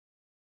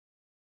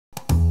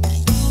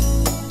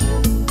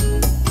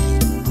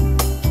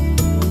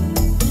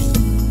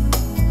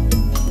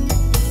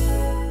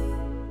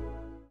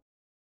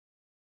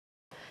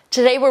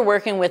Today we're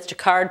working with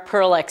Jacquard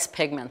Pearl X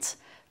pigments.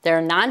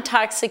 They're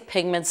non-toxic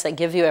pigments that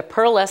give you a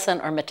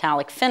pearlescent or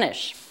metallic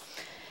finish.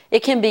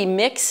 It can be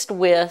mixed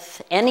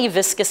with any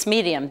viscous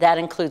medium. That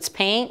includes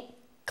paint,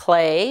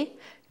 clay,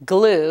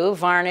 glue,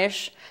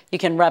 varnish. You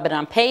can rub it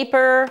on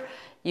paper.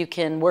 You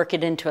can work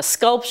it into a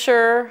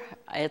sculpture.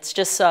 It's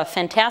just a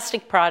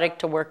fantastic product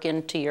to work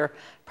into your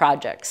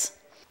projects.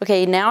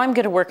 Okay, now I'm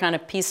going to work on a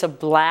piece of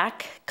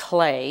black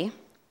clay.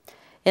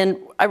 And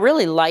I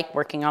really like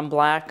working on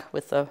black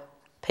with the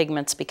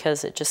pigments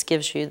because it just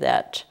gives you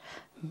that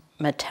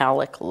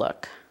metallic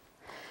look.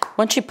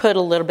 Once you put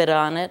a little bit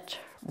on it,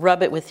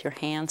 rub it with your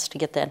hands to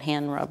get that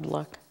hand rubbed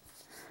look.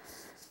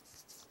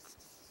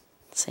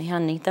 See how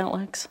neat that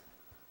looks?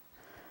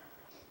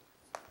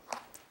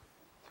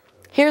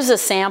 Here's a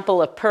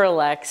sample of Pearl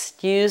X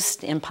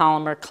used in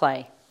polymer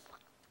clay.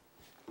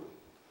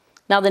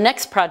 Now the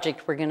next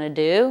project we're going to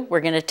do, we're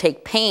going to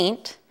take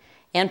paint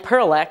and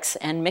Pearl X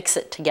and mix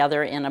it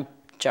together in a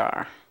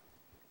jar.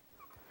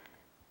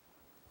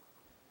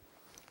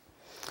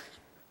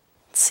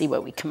 Let's see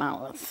what we come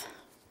out with.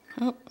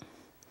 Oh.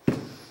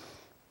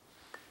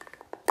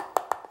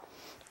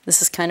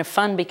 This is kind of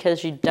fun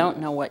because you don't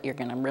know what you're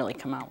going to really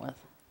come out with.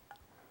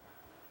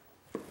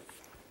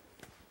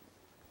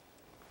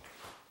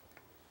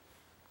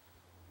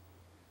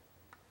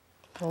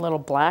 Put a little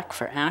black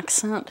for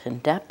accent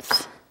and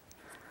depth.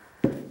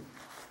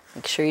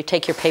 Make sure you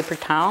take your paper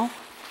towel.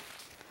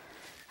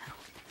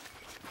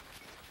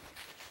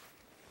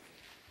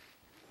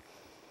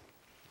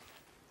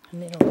 I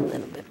need a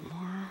little bit more.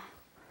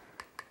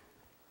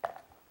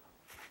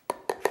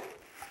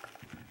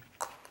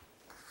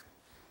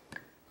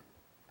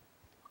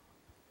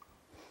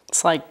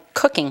 It's like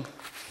cooking.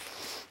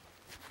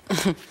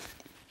 You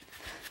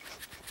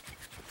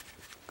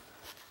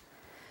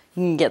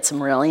can get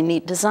some really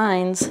neat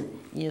designs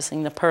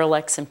using the Pearl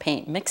X and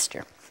paint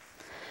mixture.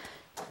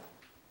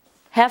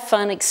 Have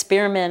fun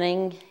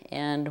experimenting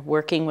and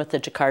working with the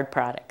Jacquard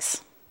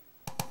products.